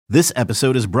This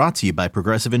episode is brought to you by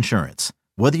Progressive Insurance.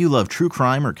 Whether you love true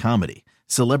crime or comedy,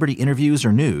 celebrity interviews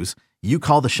or news, you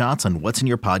call the shots on what's in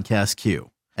your podcast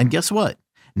queue. And guess what?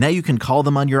 Now you can call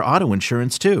them on your auto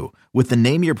insurance too with the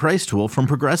Name Your Price tool from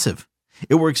Progressive.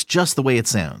 It works just the way it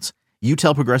sounds. You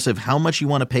tell Progressive how much you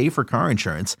want to pay for car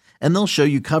insurance, and they'll show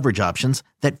you coverage options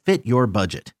that fit your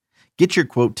budget. Get your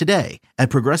quote today at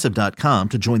Progressive.com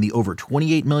to join the over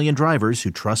 28 million drivers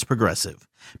who trust Progressive.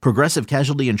 Progressive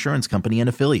Casualty Insurance Company and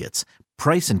Affiliates.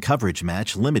 Price and coverage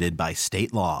match limited by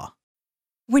state law.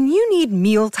 When you need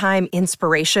mealtime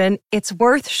inspiration, it's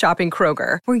worth shopping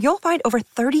Kroger, where you'll find over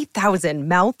 30,000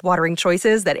 mouth-watering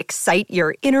choices that excite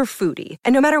your inner foodie.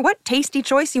 And no matter what tasty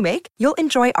choice you make, you'll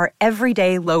enjoy our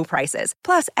everyday low prices,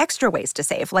 plus extra ways to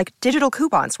save, like digital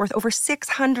coupons worth over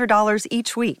 $600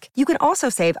 each week. You can also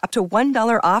save up to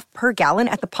 $1 off per gallon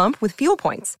at the pump with fuel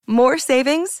points. More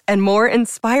savings and more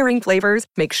inspiring flavors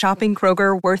make shopping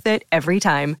Kroger worth it every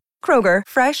time. Kroger,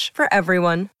 fresh for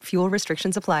everyone. Fuel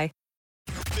restrictions apply.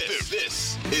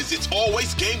 This is It's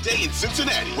Always Game Day in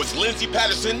Cincinnati with Lindsey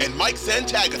Patterson and Mike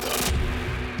Santagata.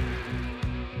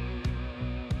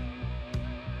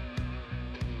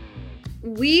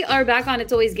 We are back on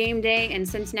It's Always Game Day in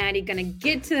Cincinnati. Going to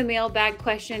get to the mailbag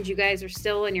questions. You guys are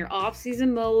still in your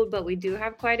off-season mode, but we do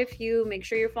have quite a few. Make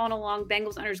sure you're following along.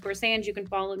 Bengals_Sands. You can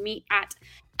follow me at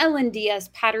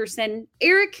LNDS Patterson.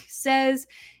 Eric says,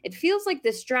 it feels like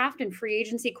this draft and free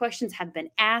agency questions have been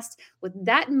asked. With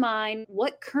that in mind,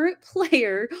 what current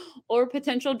player or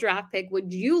potential draft pick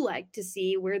would you like to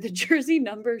see wear the jersey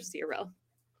number 0?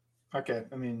 Okay,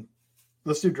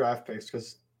 let's do draft picks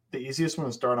because the easiest one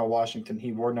was Darnell Washington.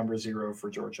 He wore number 0 for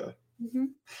Georgia. Mm-hmm.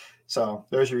 So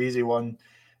there's your easy one.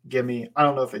 Give me, I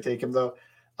don't know if they take him though.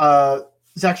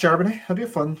 Zach Charbonnet, that'd be a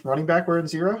fun running back wearing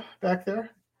 0 back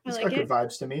there. He's got good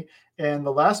vibes to me. And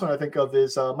the last one I think of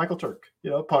is Michael Turk,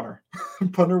 punter.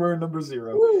 Punter wearing number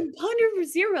 0. Ooh, punter for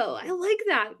 0. I like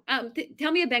that.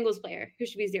 Tell me a Bengals player who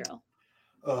should be 0.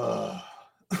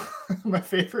 My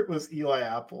favorite was Eli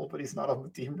Apple, but he's not on the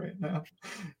team right now.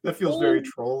 That feels very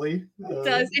trolly. It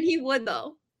does, and he would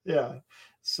though. Yeah.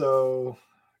 So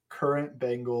current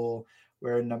Bengal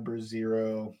wearing number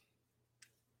 0.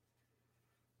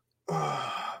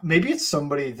 Maybe it's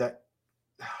somebody that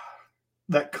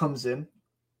comes in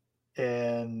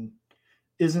and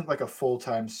isn't like a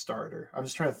full-time starter. I'm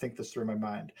just trying to think this through my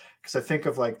mind because I think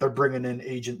of like they're bringing in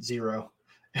Agent 0.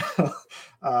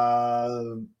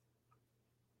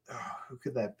 Who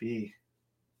could that be?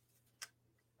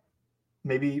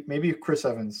 Maybe Chris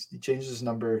Evans. He changes his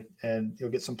number and he'll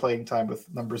get some playing time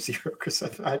with number 0. Chris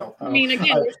Evans. I don't know.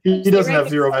 Again, he doesn't have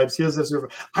 0 vibes. He doesn't have 0.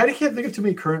 I can't think of too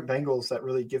many current Bengals that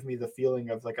really give me the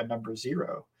feeling of like a number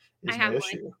 0 is my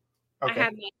issue. Okay. I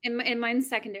have one. And mine's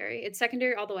secondary. It's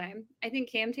secondary all the way. I think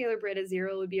Cam Taylor-Britt as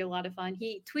 0 would be a lot of fun.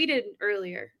 He tweeted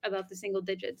earlier about the single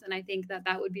digits, and I think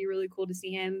that would be really cool to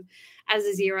see him as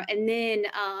a 0. And then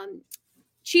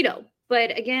Cheeto.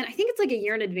 But again, I think it's like a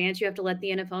year in advance. You have to let the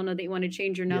NFL know that you want to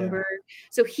change your number. Yeah.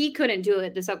 So he couldn't do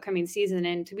it this upcoming season,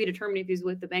 and to be determined if he's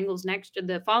with the Bengals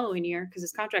the following year because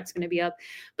his contract's going to be up.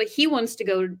 But he wants to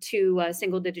go to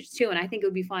single digits too, and I think it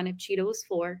would be fun if Cheeto was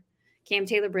 4, Cam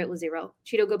Taylor-Britt was 0.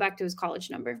 Cheeto go back to his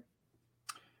college number.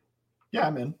 Yeah,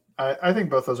 I'm in. I think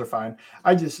both those are fine.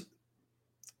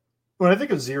 When I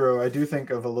think of 0, I do think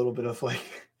of a little bit of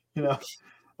like an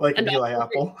Eli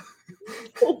Apple.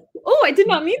 Oh, I did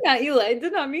not mean that, Eli. I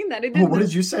did not mean that. What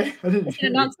did you say? I didn't hear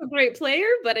not so great player,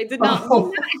 but I did not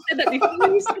mean that. I said that before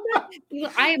you said that.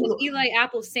 I am an Eli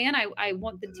Apple fan. I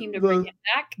want the team to bring it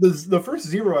back. The first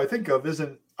 0 I think of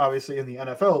isn't obviously in the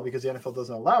NFL because the NFL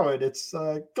doesn't allow it. It's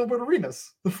Gilbert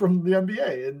Arenas from the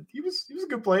NBA, and he was a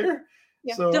good player.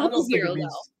 Yeah, so double 0 though.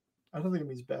 I don't think it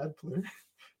means bad player.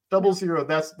 Double 0,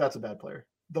 that's a bad player.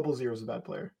 Double 0 is a bad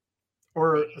player,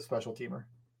 or a special teamer.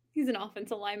 He's an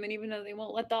offensive lineman, even though they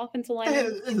won't let the offensive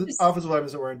lineman. Offensive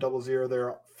linemen are wearing double 0.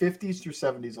 They're 50s through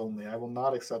 70s only. I will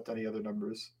not accept any other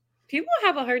numbers. People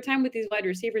have a hard time with these wide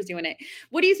receivers doing it.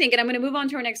 What do you think? And I'm going to move on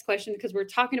to our next question because we're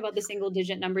talking about the single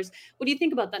digit numbers. What do you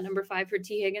think about that number 5 for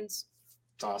T. Higgins?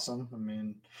 It's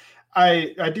awesome.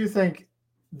 I do think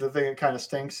the thing that kind of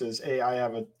stinks is A, I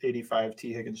have an 85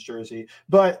 T. Higgins jersey,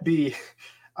 but B,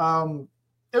 it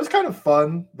was kind of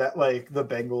fun that like the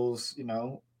Bengals,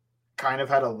 kind of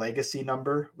had a legacy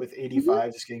number with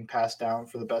 85 just getting passed down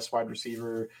for the best wide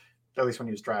receiver, at least when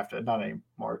he was drafted. Not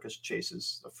anymore because Chase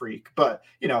is a freak, but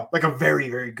like a very,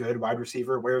 very good wide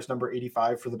receiver wears number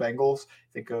 85 for the Bengals.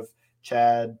 Think of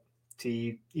Chad,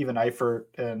 T, even Eifert,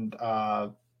 and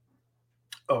oh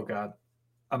God,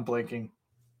 I'm blanking.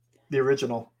 The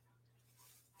original.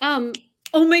 Oh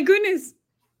my goodness.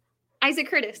 Isaac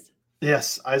Curtis.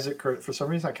 Yes, Isaac Curtis. For some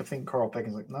reason, I kept thinking Carl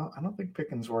Pickens. Like, no, I don't think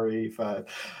Pickens wore 85.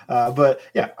 But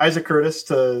yeah, Isaac Curtis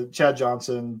to Chad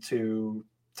Johnson to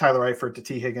Tyler Eifert to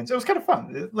T. Higgins. It was kind of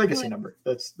fun. Legacy number.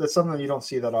 That's something you don't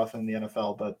see that often in the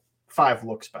NFL, but 5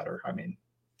 looks better. I mean,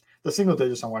 the single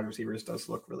digits on wide receivers does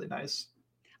look really nice.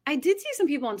 I did see some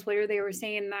people on Twitter. They were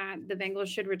saying that the Bengals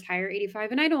should retire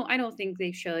 85, and I don't think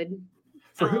they should.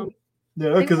 For who?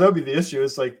 No, because that'd be the issue.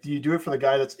 It's like, do you do it for the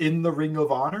guy that's in the Ring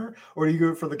of Honor, or do you do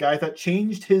it for the guy that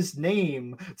changed his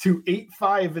name to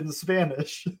 85 in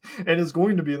Spanish and is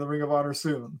going to be in the Ring of Honor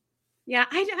soon? Yeah,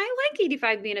 I like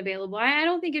 85 being available. I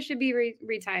don't think it should be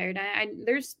retired. It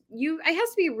has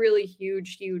to be a really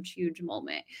huge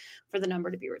moment for the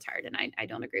number to be retired, and I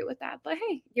don't agree with that. But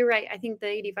hey, you're right. I think the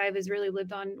 85 has really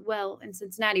lived on well in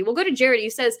Cincinnati. We'll go to Jared. He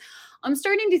says, I'm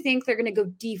starting to think they're going to go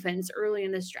defense early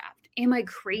in this draft. Am I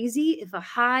crazy if a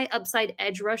high upside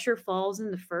edge rusher falls in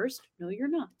the first? No, you're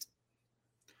not.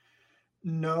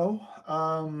 No.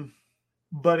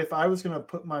 But if I was going to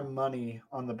put my money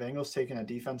on the Bengals taking a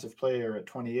defensive player at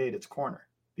 28, it's corner,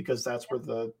 because that's where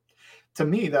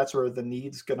that's where the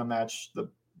need's going to match the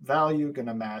value, going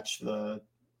to match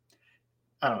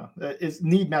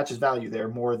need matches value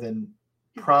there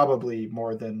probably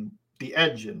more than the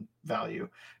edge in value,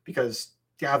 because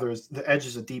the edge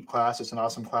is a deep class. It's an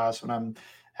awesome class. When I'm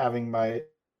having my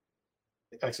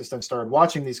existence started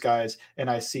watching these guys, and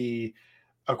I see,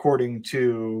 according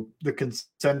to the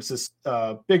consensus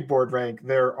big board rank,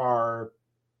 there are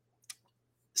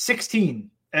 16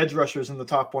 edge rushers in the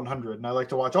top 100. And I like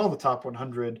to watch all the top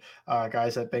 100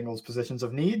 guys at Bengals positions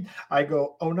of need. I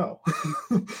go, oh no.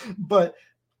 But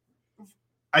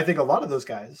I think a lot of those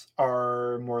guys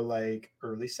are more like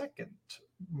early second,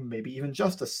 maybe even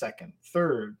just a second,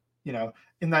 third,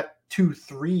 in that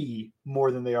 2-3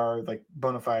 more than they are like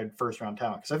bona fide first round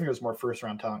talent. Because I think there's more first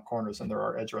round talent corners than there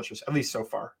are edge rushers, at least so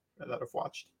far that I've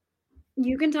watched.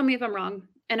 You can tell me if I'm wrong.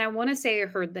 And I want to say I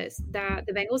heard this, that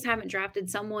the Bengals haven't drafted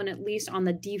someone at least on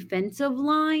the defensive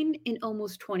line in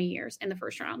almost 20 years in the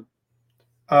first round.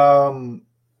 Oh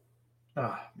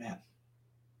man.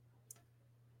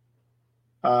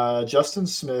 Justin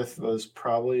Smith was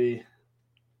probably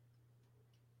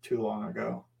too long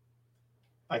ago.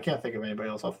 I can't think of anybody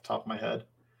else off the top of my head.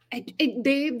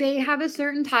 They have a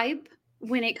certain type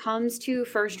when it comes to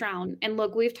first round. And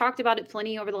look, we've talked about it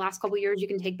plenty over the last couple of years. You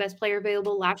can take best player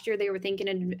available. Last year, they were thinking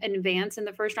in advance in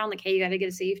the first round, like, hey, you got to get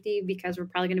a safety because we're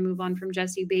probably going to move on from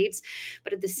Jesse Bates.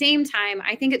 But at the same time,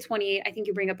 I think at 28, I think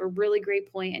you bring up a really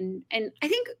great point. And I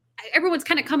think everyone's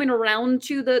kind of coming around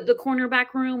to the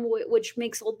cornerback room, which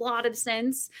makes a lot of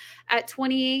sense at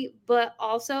 28, but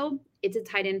also it's a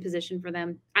tight end position for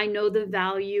them. I know the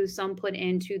value some put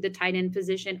into the tight end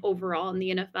position overall in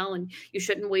the NFL, and you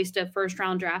shouldn't waste a first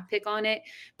round draft pick on it.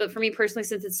 But for me personally,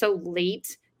 since it's so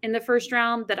late in the first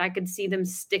round, that I could see them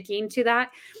sticking to that.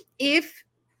 If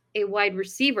a wide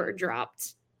receiver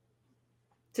dropped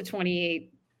to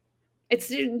 28, it's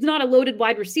not a loaded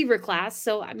wide receiver class.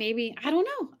 So maybe, I don't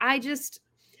know. I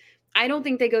don't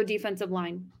think they go defensive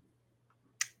line.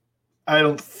 I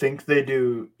don't think they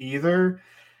do either.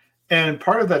 And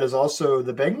part of that is also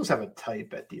the Bengals have a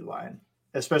type at D-line,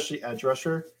 especially edge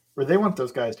rusher, where they want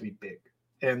those guys to be big.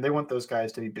 And they want those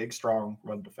guys to be big, strong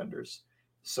run defenders.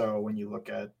 So when you look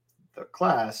at the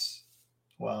class,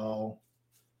 well,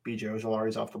 B.J.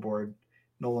 Ojolari's off the board.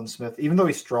 Nolan Smith, even though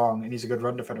he's strong and he's a good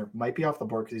run defender, might be off the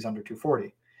board because he's under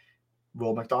 240.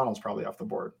 Will McDonald's probably off the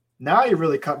board. Now you're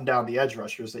really cutting down the edge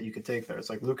rushers that you could take there. It's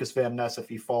like Lucas Van Ness, if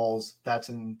he falls, that's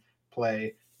in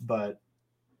play, but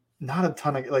not a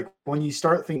ton of, like, when you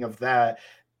start thinking of that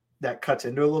cuts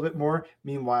into a little bit more.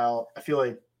 Meanwhile, I feel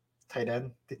like tight end,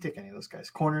 they take any of those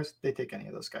guys. Corners, they take any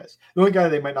of those guys. The only guy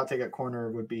they might not take at corner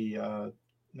would be,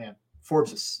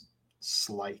 Forbes is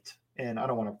slight. And I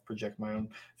don't want to project my own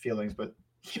feelings, but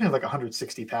he had like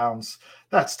 160 pounds.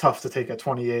 That's tough to take at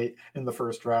 28 in the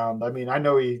first round. I mean, I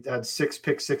know he had 6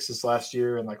 pick sixes last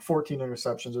year and like 14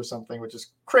 interceptions or something, which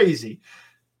is crazy.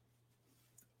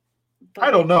 But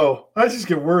I don't know. I just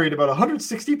get worried about a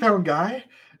 160-pound guy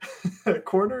at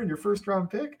corner in your first round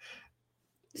pick.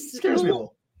 It scares me a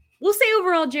little. We'll say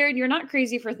overall, Jared, you're not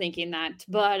crazy for thinking that.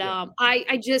 But yeah.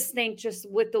 I just think just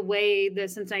with the way the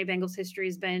Cincinnati Bengals history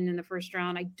has been in the first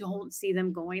round, I don't see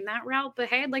them going that route. But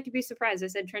hey, I'd like to be surprised. I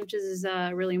said trenches is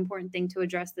a really important thing to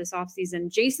address this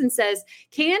offseason. Jason says,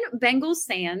 can Bengals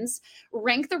fans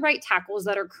rank the right tackles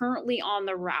that are currently on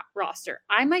the roster?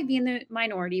 I might be in the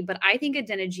minority, but I think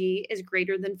Adeniji is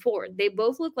greater than Ford. They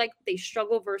both look like they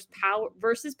struggle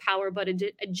versus power, but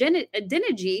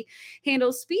Adeniji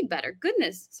handles speed better.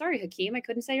 Goodness, sorry, Hakeem, I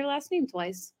couldn't say your last name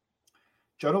twice.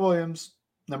 Jonah Williams,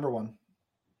 number 1.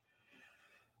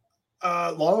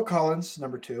 Lyle Collins,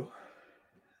 number 2.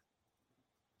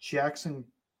 Jackson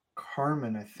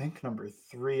Carman, I think, number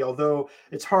 3, although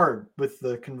it's hard with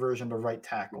the conversion to right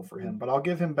tackle for him, but I'll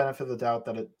give him benefit of the doubt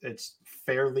that it's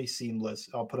fairly seamless.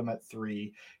 I'll put him at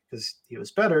 3 because he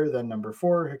was better than number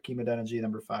 4, Hakeem Adeniji,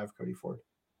 number 5, Cody Ford.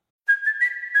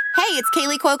 Hey, it's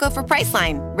Kaylee Cuoco for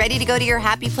Priceline. Ready to go to your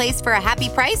happy place for a happy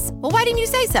price? Well, why didn't you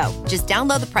say so? Just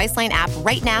download the Priceline app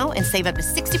right now and save up to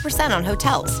 60% on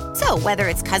hotels. So whether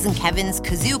it's Cousin Kevin's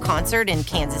Kazoo Concert in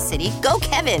Kansas City, go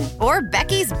Kevin, or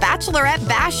Becky's Bachelorette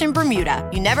Bash in Bermuda,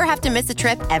 you never have to miss a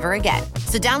trip ever again.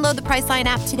 So download the Priceline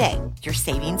app today. Your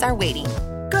savings are waiting.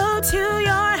 Go to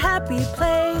your happy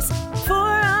place for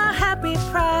a happy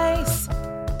price.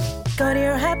 Go to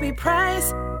your happy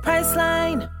price,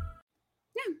 Priceline.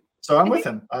 So I'm with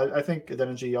him. I think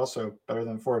Adeniji also better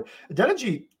than Ford.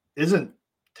 Adeniji isn't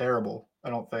terrible,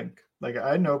 I don't think. Like,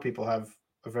 I know people have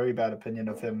a very bad opinion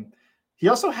of him. He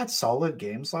also had solid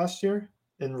games last year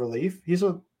in relief. He's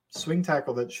a swing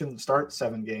tackle that shouldn't start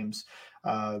 7 games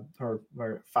or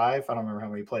 5. I don't remember how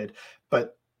many he played.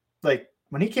 But, like,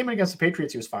 when he came in against the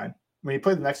Patriots, he was fine. When he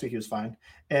played the next week, he was fine.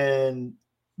 And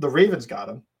the Ravens got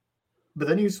him. But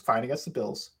then he was fine against the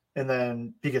Bills. And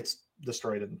then he gets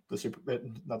destroyed in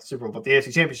the not the Super Bowl, but the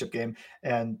AFC Championship game,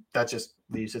 and that just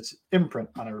leaves its imprint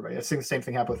on everybody. I think the same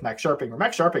thing happened with Max Sharping, where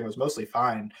Max Sharping was mostly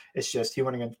fine. It's just he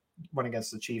went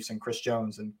against the Chiefs and Chris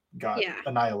Jones and got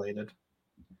annihilated.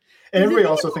 And everybody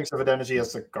also thinks of Adeniji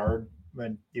as a guard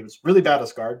when he was really bad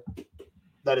as guard.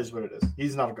 That is what it is.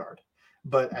 He's not a guard.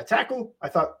 But at tackle, I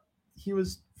thought he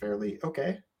was fairly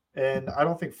okay. And I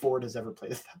don't think Ford has ever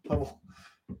played at that level.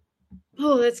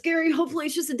 Oh, that's scary. Hopefully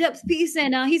it's just a depth piece,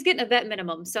 and he's getting a vet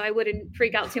minimum, so I wouldn't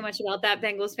freak out too much about that,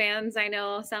 Bengals fans. I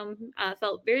know some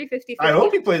felt very 50-50. I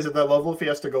hope he plays at that level if he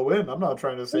has to go in. I'm not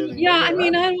trying to say anything. Yeah, I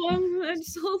mean, I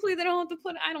just hopefully they don't have to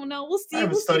put, I don't know. We'll see. I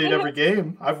haven't studied every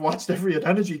game. I've watched every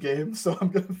Adeniji game, so I'm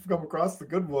going to come across the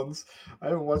good ones. I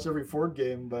haven't watched every Ford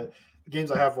game, but the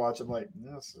games I have watched, I'm like,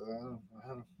 yes.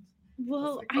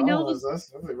 Well, I know. That's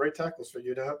the right tackles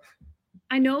figured out.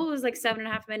 I know it was like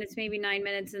 7.5 minutes, maybe 9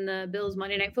 minutes in the Bills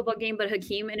Monday Night Football game, but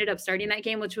Hakeem ended up starting that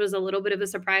game, which was a little bit of a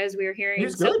surprise. We were hearing he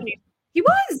was good. He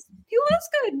was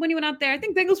good when he went out there. I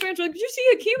think Bengals fans were like, did you see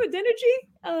Hakeem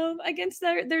Adeniji against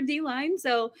their D-line?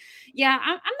 So, yeah,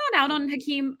 I'm not out on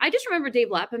Hakeem. I just remember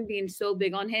Dave Lapham being so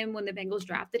big on him when the Bengals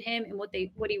drafted him and what he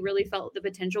really felt the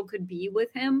potential could be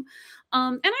with him.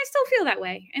 And I still feel that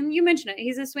way. And you mentioned it.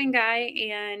 He's a swing guy,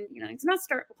 and, he's not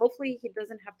start. Hopefully he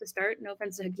doesn't have to start. No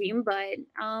offense to Hakeem, but,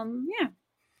 yeah,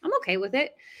 I'm okay with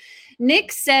it.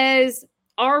 Nick says,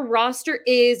 our roster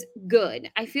is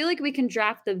good. I feel like we can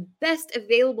draft the best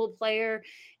available player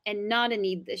and not a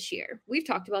need this year. We've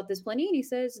talked about this plenty, and he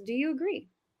says, do you agree?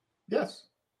 Yes.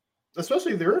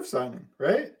 Especially the Irv signing,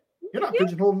 right? You're not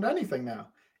pigeonholed anything now.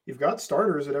 You've got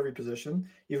starters at every position.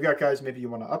 You've got guys maybe you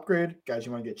want to upgrade, guys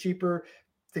you want to get cheaper,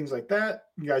 things like that.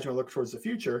 You guys want to look towards the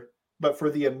future. But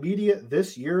for the immediate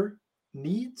this year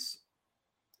needs,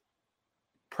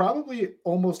 probably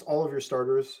almost all of your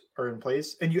starters are in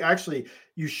place, and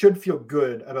you should feel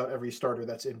good about every starter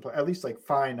that's in place, at least like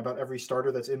fine about every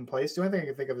starter that's in place. The only thing I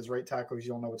can think of is right tackle because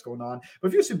you don't know what's going on. But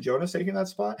if you assume Jonah's taking that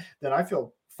spot, then I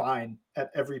feel fine at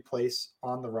every place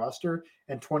on the roster.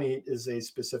 And 28 is a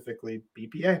specifically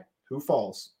BPA who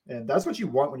falls, and that's what you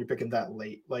want when you're picking that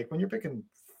late. Like when you're picking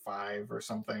 5 or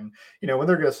something, when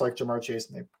they're going to select Jamar Chase,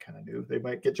 and they kind of knew they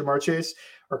might get Jamar Chase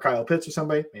or Kyle Pitts or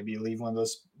somebody, maybe you leave one of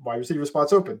those wide receiver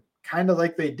spots open, kind of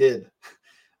like they did.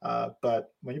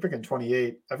 But when you're picking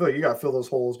 28, I feel like you got to fill those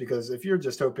holes, because if you're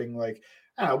just hoping like,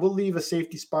 we'll leave a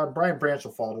safety spot and Brian Branch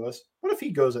will fall to us, what if he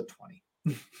goes at 20?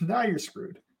 Now you're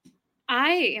screwed.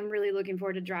 I am really looking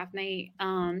forward to draft night.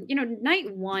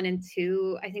 Night 1 and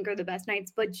 2, I think, are the best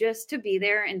nights, but just to be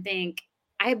there and think,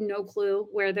 I have no clue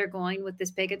where they're going with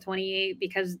this pick at 28,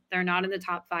 because they're not in the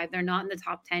top 5. They're not in the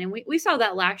top 10. And we saw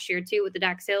that last year too with the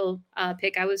Dax Hill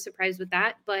pick. I was surprised with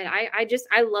that, but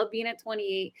I love being at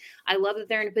 28. I love that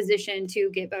they're in a position to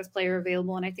get best player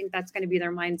available. And I think that's going to be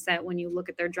their mindset when you look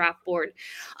at their draft board.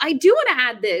 I do want to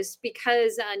add this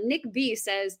because Nick B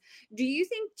says, do you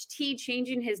think T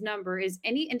changing his number is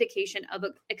any indication of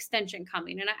an extension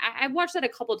coming? And I've watched that a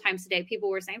couple of times today. People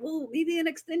were saying, well, maybe an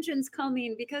extension's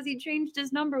coming because he changed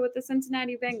his number with the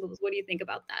Cincinnati Bengals. What do you think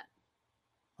about that?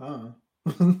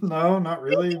 No, not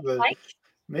really, but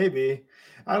maybe.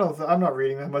 I'm not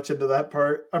reading that much into that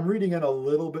part. I'm reading in a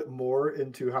little bit more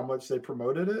into how much they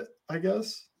promoted it, I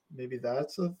guess. Maybe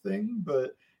that's a thing,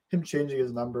 but him changing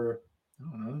his number, I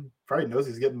don't know. Probably knows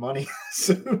he's getting money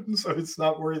soon, so it's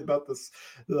not worried about this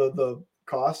the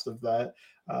cost of that.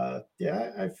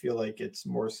 I feel like it's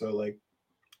more so like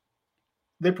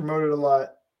they promoted a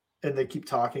lot, and they keep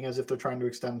talking as if they're trying to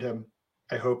extend him.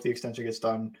 I hope the extension gets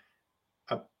done.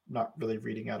 I'm not really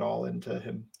reading at all into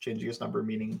him changing his number,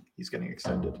 meaning he's getting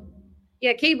extended.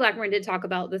 Yeah, Kate Blackburn did talk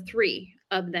about the three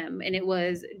of them, and it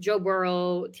was Joe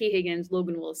Burrow, T. Higgins,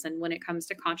 Logan Wilson when it comes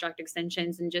to contract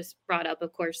extensions, and just brought up,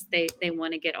 of course, they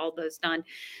want to get all those done.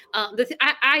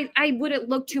 I wouldn't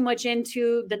look too much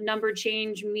into the number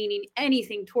change, meaning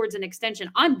anything towards an extension.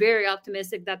 I'm very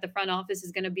optimistic that the front office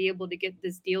is going to be able to get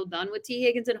this deal done with T.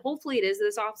 Higgins, and hopefully it is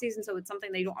this offseason, so it's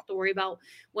something they don't have to worry about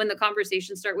when the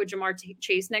conversations start with Jamar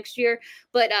Chase next year.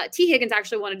 But T. Higgins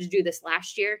actually wanted to do this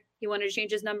last year. He wanted to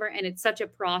change his number, and it's such a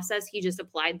process. He just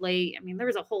applied late. I mean, there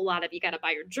was a whole lot of, you got to buy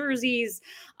your jerseys.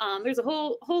 There's a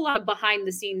whole lot of behind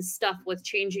the scenes stuff with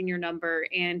changing your number.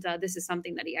 And this is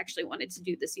something that he actually wanted to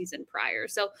do the season prior.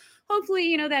 So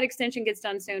hopefully, that extension gets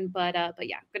done soon. But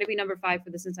yeah, going to be number 5 for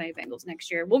the Cincinnati Bengals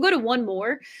next year. We'll go to one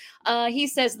more. He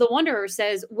says, The Wanderer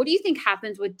says, what do you think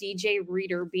happens with DJ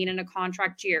Reader being in a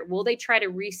contract year? Will they try to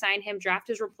re-sign him, draft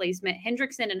his replacement?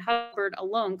 Hendrickson and Hubbard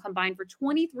alone combined for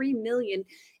 $23 million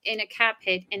in a cap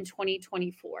hit in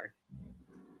 2024.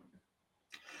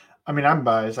 I mean, I'm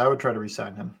biased. I would try to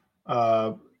re-sign him.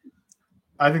 I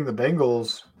think the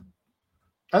Bengals,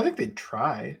 I think they'd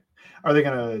try. Are they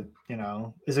going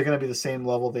to, is it going to be the same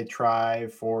level they try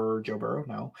for Joe Burrow?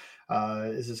 No.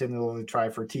 Is it the same level they try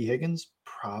for T. Higgins?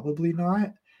 Probably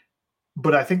not.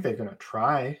 But I think they're going to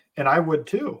try. And I would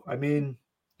too. I mean,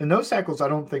 and nose tackles, I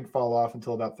don't think fall off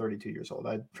until about 32 years old.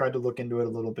 I tried to look into it a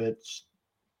little bit,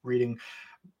 reading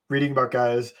about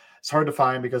guys. It's hard to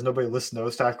find because nobody lists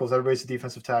nose tackles. Everybody's a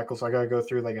defensive tackle. So I got to go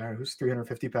through who's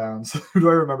 350 pounds? Who do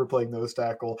I remember playing nose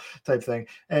tackle type thing?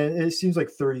 And it seems like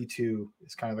 32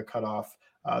 is kind of the cutoff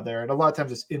there. And a lot of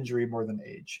times it's injury more than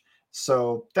age.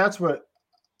 So that's what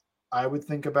I would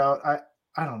think about.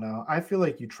 I don't know. I feel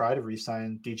like you try to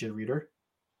re-sign DJ Reader,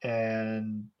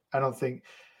 and I don't think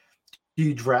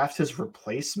you draft his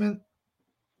replacement.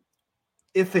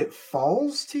 If it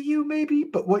falls to you, maybe,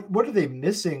 but what are they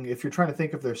missing if you're trying to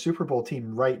think of their Super Bowl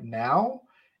team right now?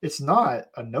 It's not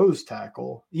a nose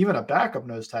tackle, even a backup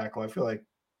nose tackle. I feel like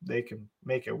they can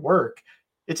make it work.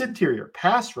 It's interior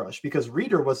pass rush because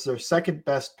Reader was their second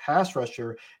best pass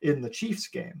rusher in the Chiefs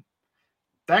game.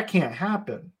 That can't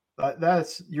happen.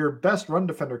 That's your best run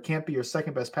defender can't be your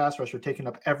second best pass rusher taking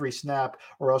up every snap,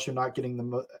 or else you're not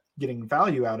getting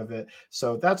value out of it.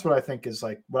 So that's what I think is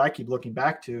what I keep looking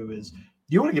back to is,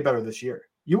 you want to get better this year.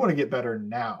 You want to get better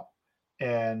now.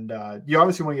 And you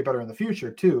obviously want to get better in the future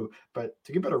too. But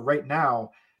to get better right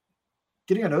now,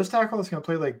 getting a nose tackle that's going to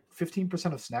play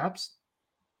 15% of snaps,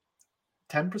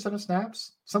 10% of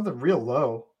snaps, something real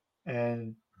low.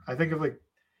 And I think if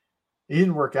he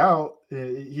didn't work out,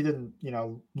 he didn't,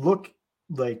 look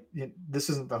like this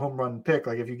isn't the home run pick.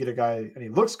 If you get a guy and he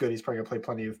looks good, he's probably going to play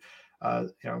plenty of,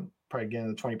 probably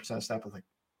getting the 20% of snap.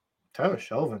 Tyler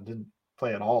Shelvin didn't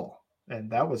play at all. And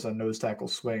that was a nose tackle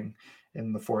swing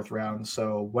in the 4th round.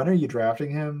 So when are you drafting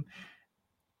him?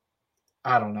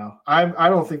 I don't know. I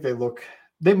don't think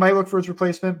they might look for his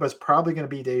replacement, but it's probably going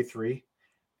to be day 3.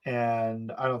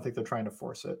 And I don't think they're trying to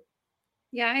force it.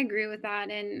 Yeah, I agree with that.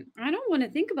 And I don't want to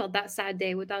think about that sad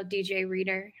day without DJ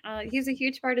Reader. He's a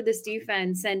huge part of this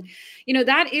defense. And,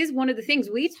 that is one of the things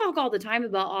we talk all the time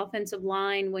about offensive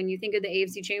line. When you think of the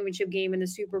AFC Championship game and the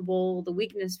Super Bowl, the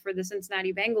weakness for the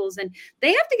Cincinnati Bengals, and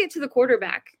they have to get to the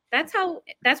quarterback. That's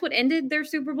what ended their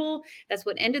Super Bowl. That's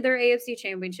what ended their AFC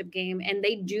Championship game. And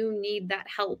they do need that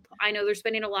help. I know they're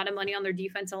spending a lot of money on their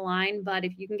defensive line, but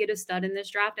if you can get a stud in this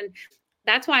draft, and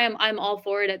that's why I'm all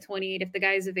for it at 28. If the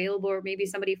guy is available, or maybe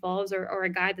somebody falls, or a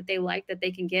guy that they like that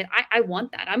they can get, I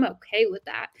want that. I'm okay with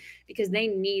that because they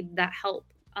need that help.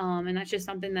 And that's just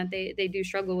something that they do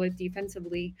struggle with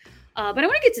defensively. But I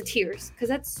want to get to tiers because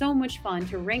that's so much fun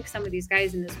to rank some of these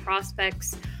guys in this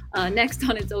prospects. Next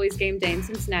on It's Always Game Day in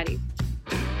Cincinnati.